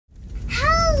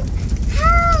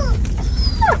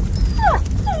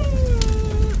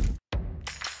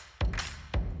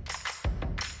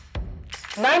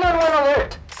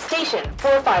Station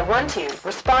 4512,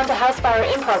 respond to house fire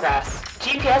in progress.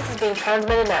 GPS is being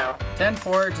transmitted now.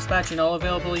 10-4, dispatching all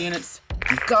available units.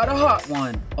 We've got a hot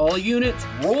one. All units,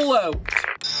 roll out.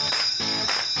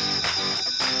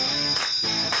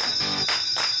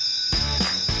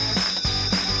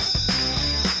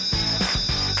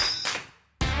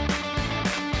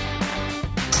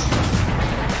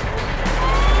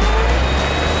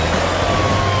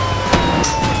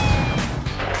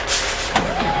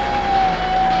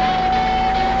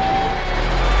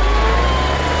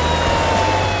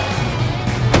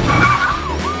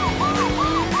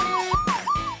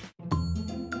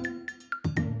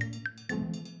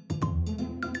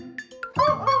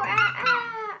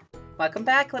 Welcome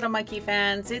back, Little Monkey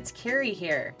fans. It's Carrie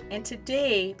here, and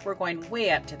today we're going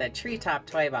way up to the Treetop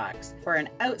Toy Box for an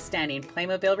outstanding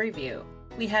Playmobil review.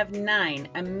 We have 9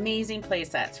 amazing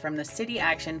playsets from the City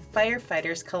Action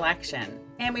Firefighters collection,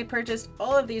 and we purchased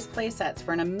all of these playsets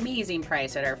for an amazing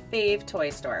price at our fave toy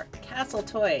store, Castle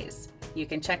Toys. You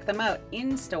can check them out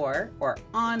in-store or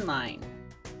online.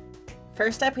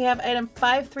 First up, we have item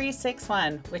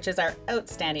 5361, which is our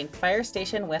outstanding fire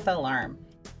station with alarm.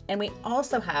 And we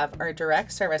also have our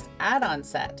direct service add-on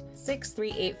set,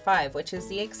 6385, which is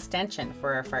the extension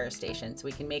for our fire station, so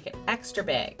we can make it extra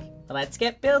big. Let's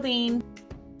get building.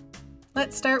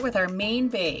 Let's start with our main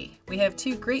bay. We have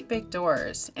 2 great big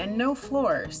doors and no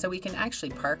floor, so we can actually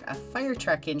park a fire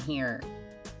truck in here.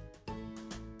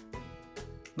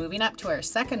 Moving up to our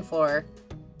second floor,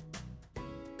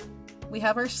 we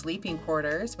have our sleeping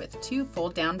quarters with 2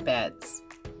 fold-down beds.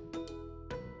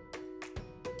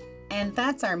 And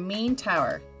that's our main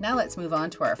tower. Now let's move on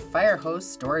to our fire hose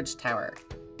storage tower.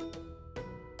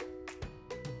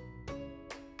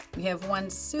 We have one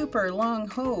super long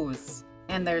hose,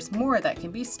 and there's more that can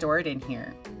be stored in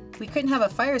here. We couldn't have a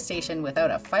fire station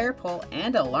without a fire pole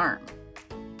and alarm.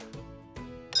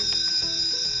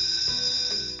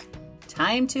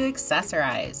 Time to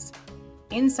accessorize.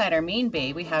 Inside our main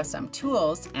bay, we have some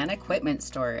tools and equipment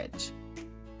storage.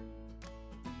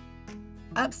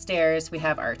 Upstairs, we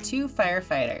have our 2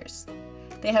 firefighters.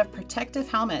 They have protective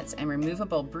helmets and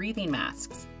removable breathing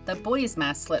masks. The boys'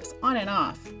 mask slips on and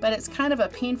off, but it's kind of a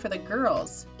pain for the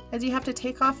girls, as you have to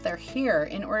take off their hair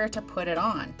in order to put it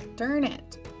on. Darn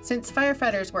it. Since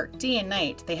firefighters work day and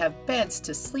night, they have beds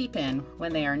to sleep in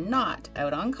when they are not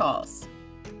out on calls.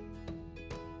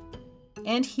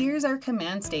 And here's our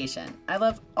command station. I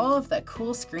love all of the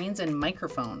cool screens and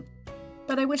microphone.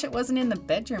 But I wish it wasn't in the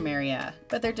bedroom area,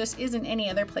 but there just isn't any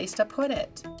other place to put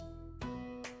it.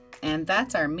 And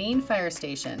that's our main fire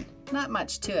station. Not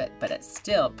much to it, but it's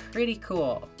still pretty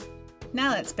cool.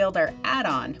 Now let's build our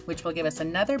add-on, which will give us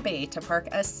another bay to park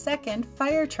a second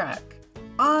fire truck.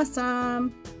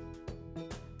 Awesome!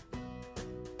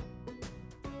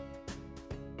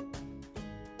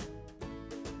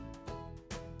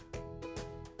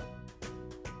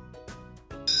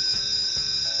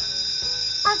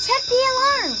 I'll check the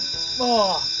alarm.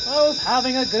 Oh, I was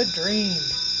having a good dream.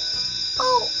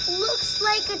 Oh, looks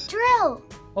like a drill.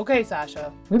 Okay,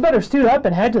 Sasha, we better suit up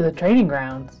and head to the training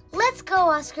grounds. Let's go,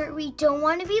 Oscar. We don't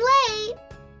want to be late.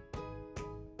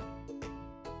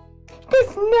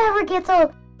 This never gets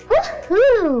old.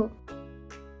 Woohoo!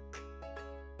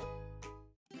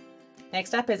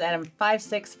 Next up is item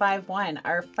 5651,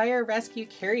 our fire rescue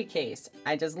carry case.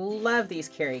 I just love these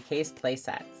carry case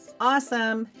playsets.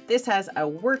 Awesome! This has a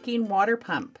working water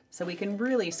pump, so we can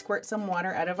really squirt some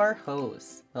water out of our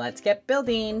hose. Let's get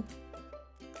building!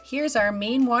 Here's our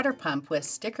main water pump with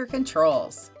sticker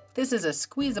controls. This is a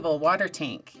squeezable water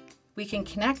tank. We can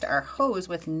connect our hose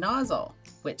with nozzle,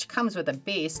 which comes with a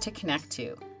base to connect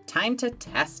to. Time to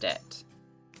test it.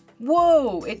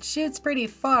 Whoa! It shoots pretty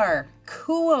far!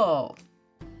 Cool!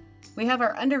 We have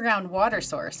our underground water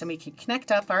source and we can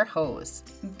connect up our hose.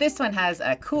 This one has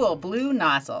a cool blue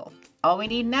nozzle. All we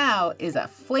need now is a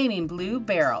flaming blue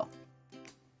barrel.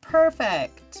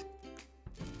 Perfect!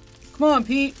 Come on,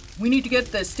 Pete. We need to get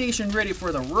the station ready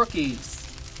for the rookies.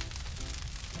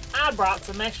 I brought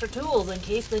some extra tools in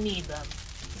case they need them.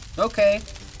 Okay.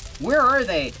 Where are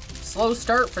they? Slow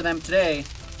start for them today.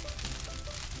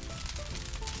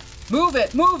 Move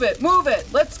it, move it, move it!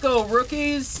 Let's go,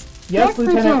 rookies! Yes,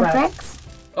 Lieutenant Rex.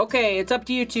 Okay, it's up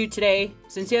to you two today.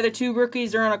 Since the other 2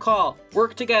 rookies are on a call,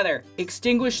 work together.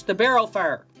 Extinguish the barrel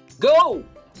fire. Go!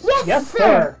 Yes,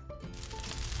 sir.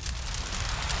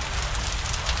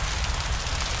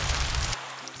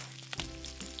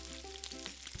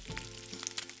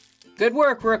 Good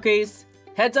work, rookies.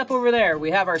 Heads up over there.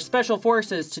 We have our special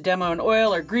forces to demo an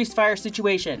oil or grease fire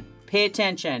situation. Pay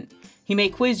attention. He may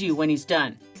quiz you when he's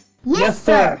done. Yes,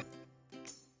 sir.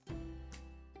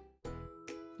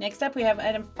 Next up, we have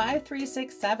item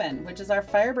 5367, which is our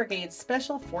Fire Brigade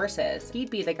Special Forces.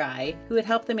 He'd be the guy who would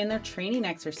help them in their training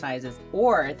exercises,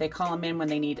 or they call him in when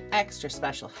they need extra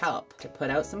special help to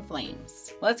put out some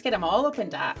flames. Let's get them all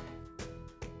opened up.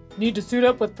 Need to suit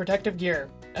up with protective gear.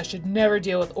 I should never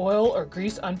deal with oil or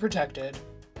grease unprotected.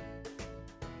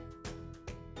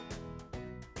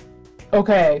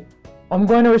 Okay, I'm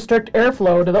going to restrict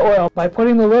airflow to the oil by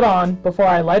putting the lid on before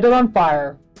I light it on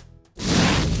fire.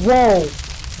 Whoa!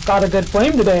 Got a good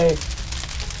flame today.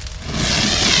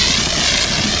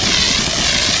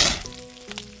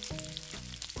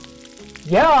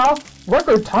 Yeah,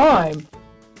 record time.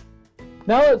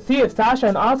 Now let's see if Sasha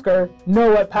and Oscar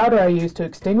know what powder I used to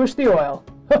extinguish the oil.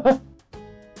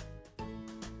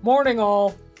 Morning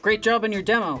all. Great job on your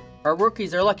demo. Our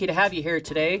rookies are lucky to have you here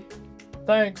today.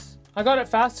 Thanks. I got it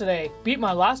fast today. Beat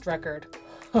my last record.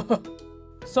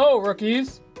 So,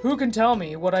 rookies, who can tell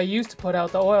me what I used to put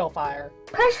out the oil fire?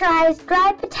 Pressurized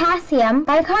dry potassium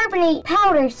bicarbonate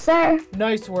powder, sir.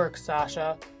 Nice work,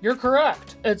 Sasha. You're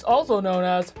correct. It's also known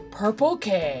as Purple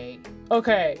K.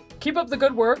 Okay, keep up the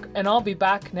good work and I'll be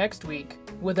back next week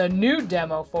with a new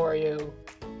demo for you.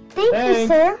 Thank you,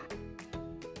 sir.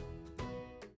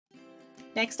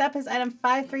 Next up is item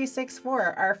 5364,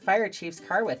 our Fire Chief's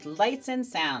car with lights and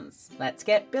sounds. Let's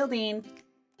get building.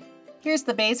 Here's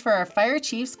the base for our Fire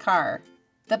Chief's car.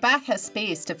 The back has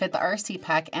space to fit the RC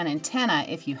pack and antenna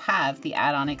if you have the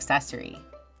add-on accessory.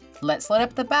 Let's load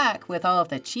up the back with all of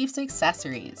the Chief's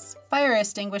accessories. Fire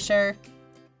extinguisher,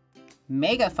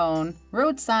 megaphone,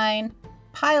 road sign,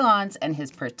 pylons, and his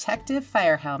protective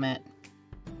fire helmet.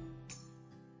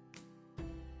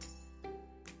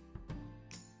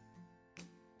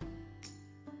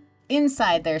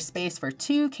 Inside there's space for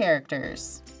 2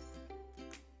 characters.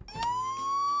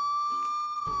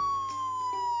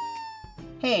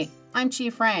 Hey, I'm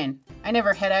Chief Ryan. I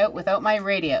never head out without my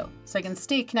radio, so I can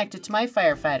stay connected to my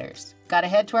firefighters. Gotta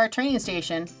head to our training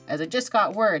station, as I just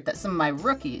got word that some of my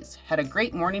rookies had a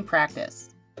great morning practice.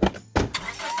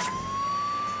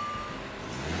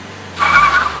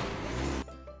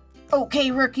 Okay,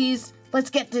 rookies,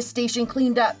 let's get this station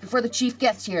cleaned up before the chief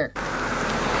gets here.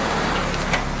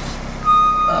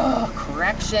 Oh,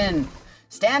 correction.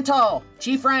 Stand tall.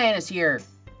 Chief Ryan is here.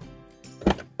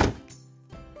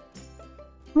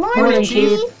 Morning,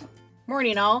 Chief.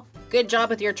 Morning, all. Good job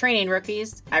with your training,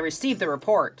 rookies. I received the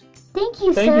report. Thank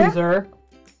you, Thank sir. you, sir.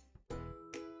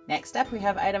 Next up, we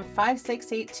have item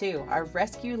 5682, our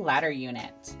rescue ladder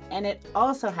unit. And it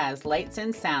also has lights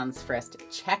and sounds for us to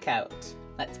check out.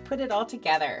 Let's put it all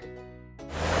together.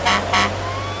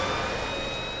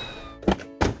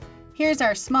 Here's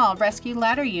our small rescue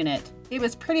ladder unit. It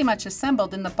was pretty much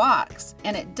assembled in the box,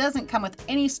 and it doesn't come with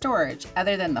any storage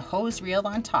other than the hose reel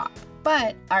on top.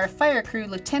 But our fire crew,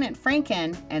 Lieutenant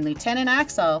Franken and Lieutenant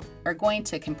Axel, are going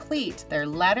to complete their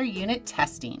ladder unit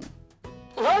testing.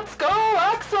 Let's go,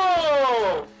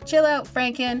 Axel! Chill out,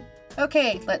 Franken.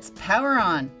 Okay, let's power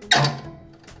on.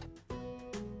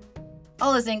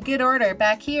 All is in good order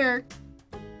back here.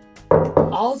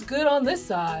 All's good on this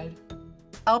side.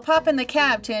 I'll pop in the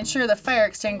cab to ensure the fire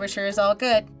extinguisher is all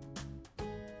good.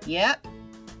 Yep.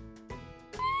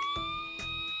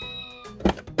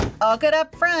 All good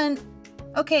up front.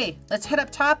 Okay, let's head up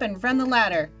top and run the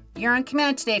ladder. You're on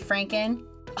command today, Franken.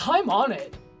 I'm on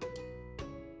it.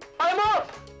 I'm up!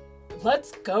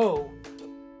 Let's go.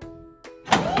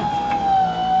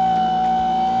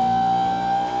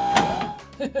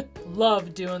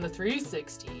 Love doing the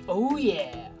 360. Oh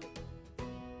yeah.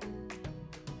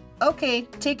 Okay,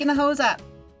 taking the hose up.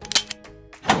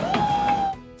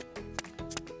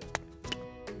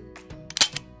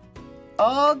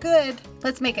 All good.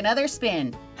 Let's make another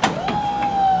spin.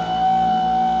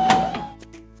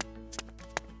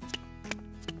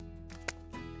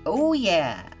 Oh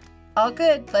yeah. All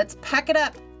good. Let's pack it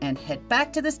up and head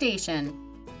back to the station.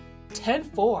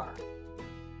 10-4.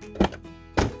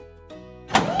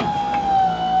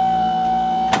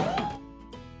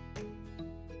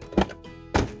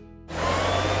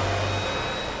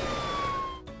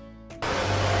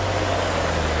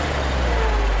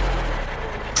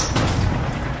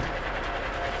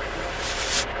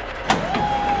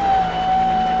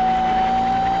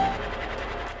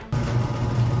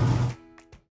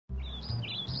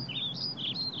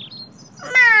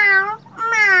 Meow,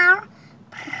 meow.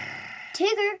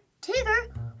 Tigger,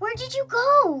 where did you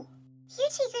go?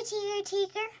 Here,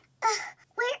 Tigger.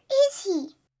 Where is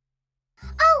he?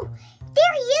 Oh,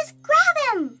 there he is. Grab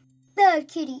him. Bad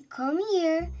kitty, come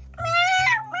here.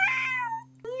 Meow, meow.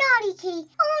 Naughty kitty.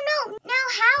 Oh no, now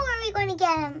how are we going to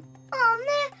get him? Oh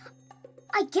man,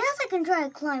 I guess I can try to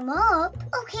climb up.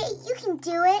 Okay, you can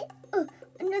do it.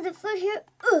 another foot here.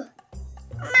 Ugh.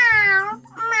 Meow,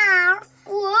 meow.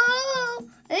 Whoa,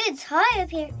 it's high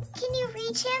up here. Can you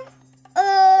reach him?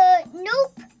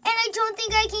 Nope. And I don't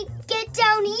think I can get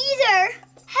down either.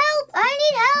 Help, I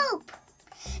need help.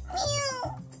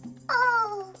 Meow.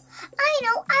 Oh, I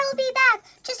know, I'll be back.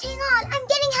 Just hang on, I'm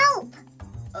getting help.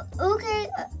 Okay,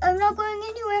 I'm not going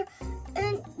anywhere.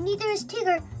 And neither is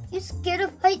Tigger. You scared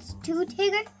of heights too,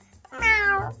 Tigger?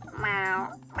 Meow,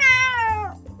 meow,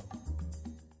 meow.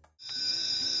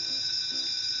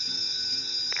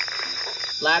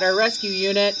 Ladder Rescue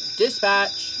Unit,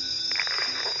 dispatch.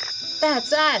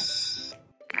 That's us.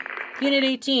 Unit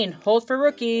 18, hold for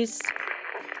rookies.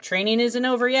 Training isn't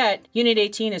over yet. Unit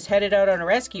 18 is headed out on a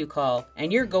rescue call,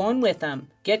 and you're going with them.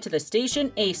 Get to the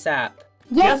station ASAP.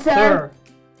 Yes, sir.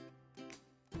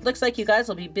 Looks like you guys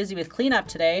will be busy with cleanup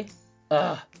today.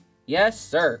 Yes,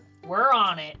 sir. We're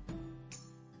on it.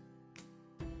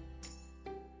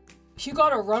 You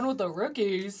gotta run with the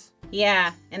rookies.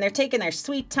 Yeah, and they're taking their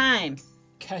sweet time.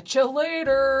 Catch you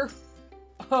later.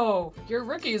 Oh, your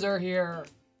rookies are here.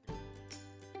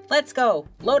 Let's go.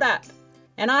 Load up.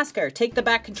 And Oscar, take the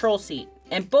back control seat.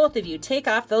 And both of you take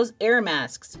off those air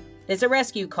masks. It's a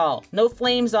rescue call. No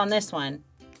flames on this one.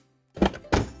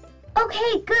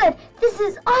 Okay, good. This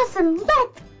is awesome.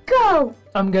 Let's go.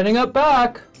 I'm getting up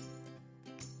back.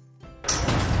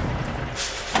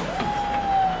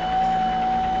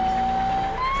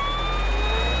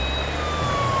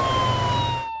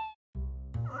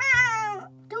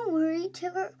 Don't worry,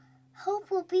 Tigger.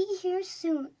 Help will be here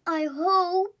soon. I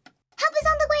hope. Help is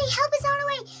on the way. Help is on the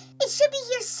way. It should be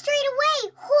here straight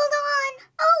away. Hold on.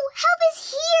 Oh, help is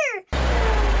here.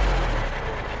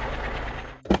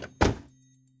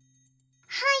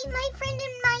 Hi, my friend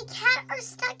and my cat are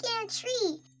stuck in a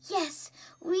tree. Yes,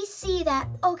 we see that.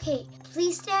 Okay,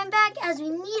 please stand back as we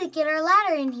need to get our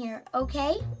ladder in here,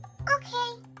 okay?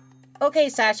 Okay. Okay,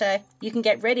 Sasha, you can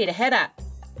get ready to head up.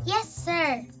 Yes,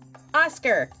 sir.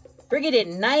 Oscar, bring it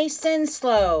in nice and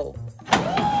slow.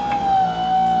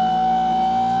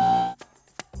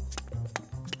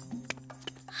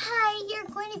 Hi, you're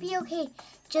going to be okay.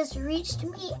 Just reach to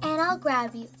me and I'll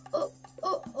grab you.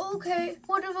 Okay.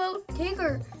 What about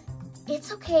Tigger?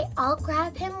 It's okay. I'll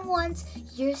grab him once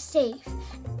you're safe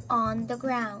on the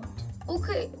ground.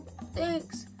 Okay,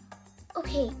 thanks.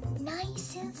 Okay,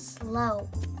 nice and slow.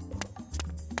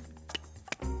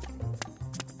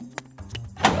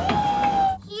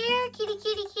 Here, kitty,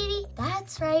 kitty, kitty.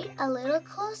 That's right. A little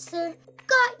closer.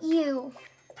 Got you.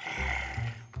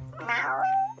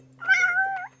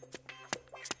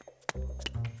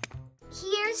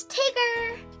 Here's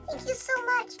Tigger. Thank you so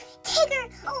much.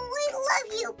 Tigger, oh, I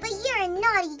love you, but you're a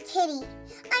naughty kitty.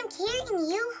 I'm carrying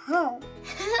you home.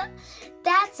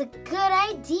 That's a good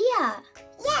idea.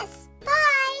 Yes,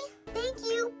 bye. Thank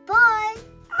you, bye.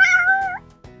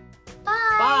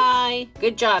 Bye. Bye.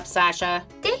 Good job, Sasha.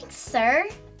 Thanks, sir.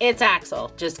 It's Axel.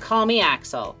 Just call me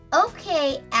Axel.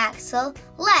 Okay, Axel,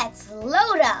 let's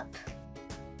load up.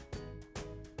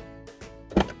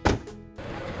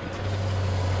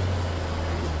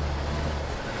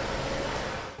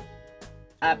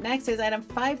 Up next is item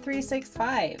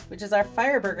 5365, which is our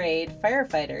Fire Brigade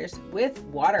Firefighters with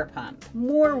water pump.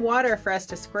 More water for us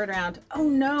to squirt around. Oh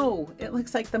no, it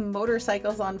looks like the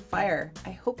motorcycle's on fire. I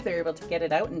hope they're able to get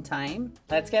it out in time.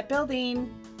 Let's get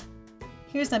building.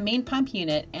 Here's the main pump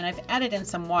unit, and I've added in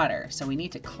some water, so we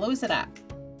need to close it up.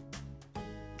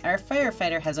 Our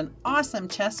firefighter has an awesome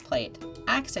chest plate,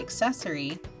 axe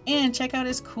accessory, and check out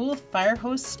his cool fire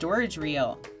hose storage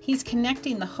reel. He's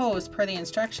connecting the hose per the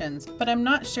instructions, but I'm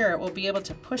not sure it will be able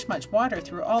to push much water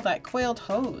through all that coiled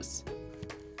hose.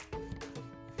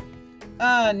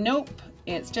 Nope,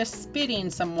 it's just spitting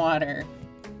some water.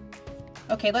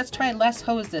 Okay, let's try less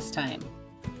hose this time.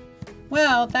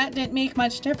 Well, that didn't make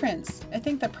much difference. I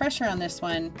think the pressure on this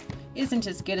one isn't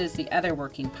as good as the other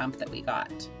working pump that we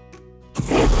got.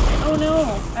 Oh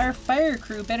no, our fire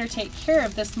crew better take care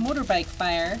of this motorbike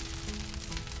fire.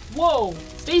 Whoa,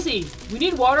 Stacy, we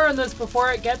need water on this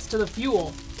before it gets to the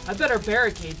fuel. I better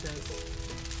barricade this.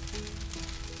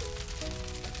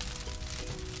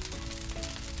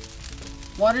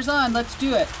 Water's on, let's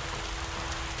do it.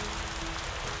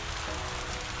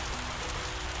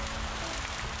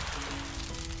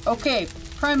 Okay,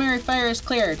 primary fire is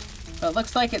cleared, but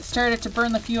looks like it started to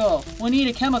burn the fuel. We'll need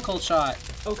a chemical shot.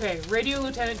 Okay, radio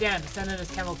Lieutenant Dan to send in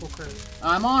his chemical crew.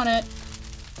 I'm on it.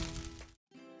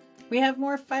 We have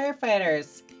more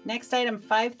firefighters. Next item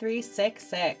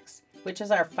 5366, which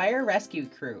is our fire rescue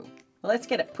crew. Well, let's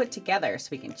get it put together so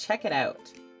we can check it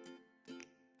out.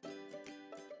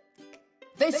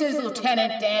 This is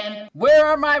Lieutenant Dan. Where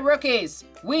are my rookies?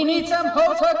 We need some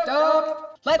hose hooked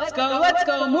up. Let's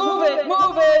go, move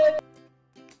it!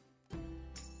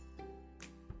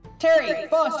 Terry,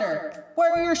 Foster,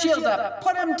 where are your shields up?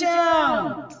 Put them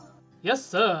down! Yes,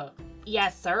 sir.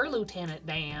 Yes, sir, Lieutenant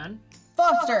Dan.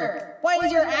 Foster, why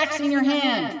is your axe in your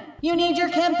hand? You need your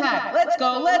chem pack. Let's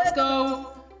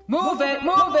go! Move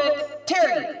it!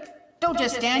 Terry, don't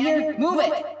just stand here, move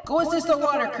it! Go assist the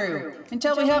water crew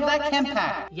until we have that chem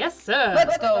pack. Yes, sir.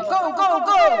 Let's go!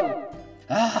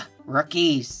 Ah,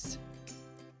 rookies.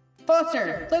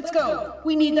 Foster, let's go!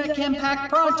 We need that chem pack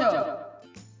pronto!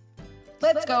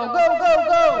 Let's go!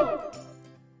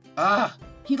 Ah,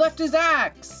 he left his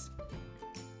axe!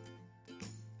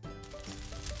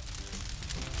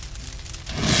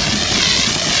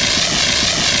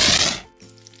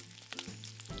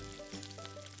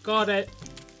 Got it.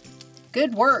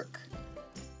 Good work!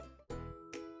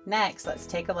 Next, let's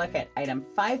take a look at item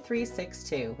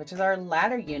 5362, which is our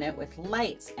ladder unit with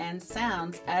lights and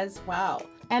sounds as well.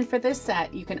 And for this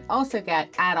set, you can also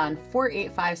get add-on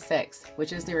 4856,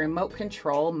 which is the remote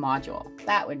control module.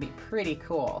 That would be pretty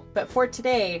cool. But for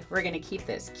today, we're going to keep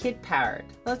this kid-powered.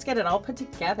 Let's get it all put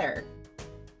together.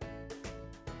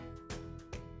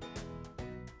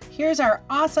 Here's our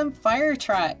awesome fire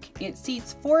truck. It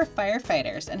seats 4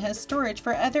 firefighters and has storage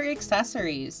for other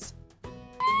accessories.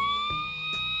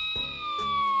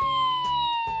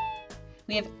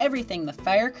 We have everything the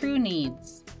fire crew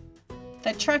needs.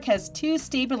 The truck has 2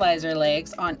 stabilizer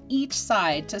legs on each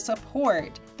side to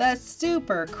support the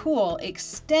super cool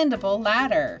extendable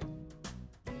ladder.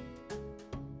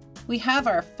 We have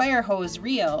our fire hose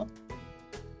reel,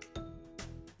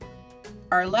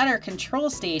 our ladder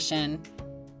control station,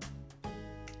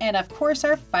 and of course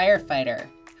our firefighter,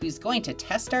 who's going to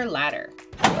test our ladder.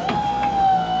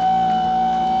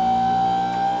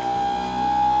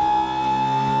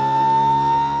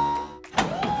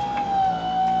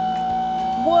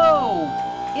 Whoa!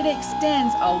 It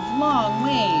extends a long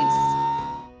ways.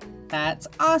 That's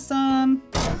awesome!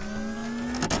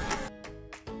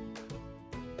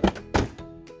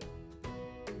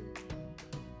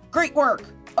 Great work!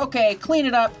 Okay, clean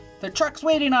it up. The truck's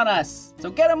waiting on us,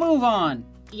 so get a move on.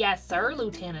 Yes, sir,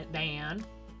 Lieutenant Dan.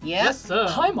 Yes, sir.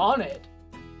 I'm on it.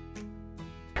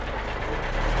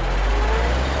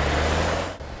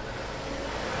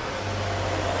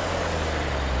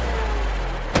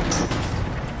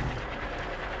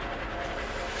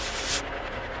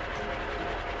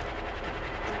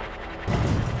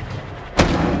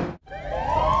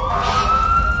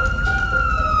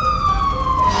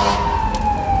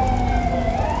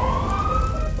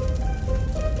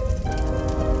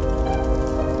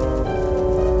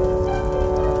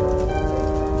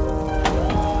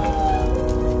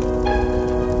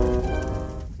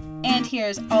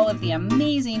 Here's all of the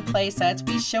amazing playsets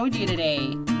we showed you today.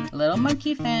 Little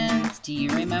monkey fans, do you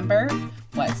remember?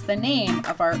 What's the name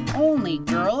of our only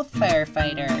girl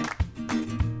firefighter?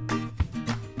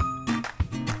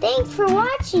 Thanks for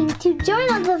watching. To join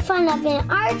all the fun up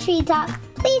in our treetop,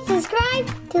 please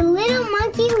subscribe to Little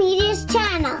Monkey Media's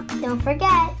channel. Don't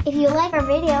forget, if you like our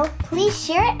video, please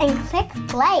share it and click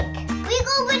like. We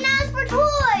go bananas for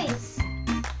toys!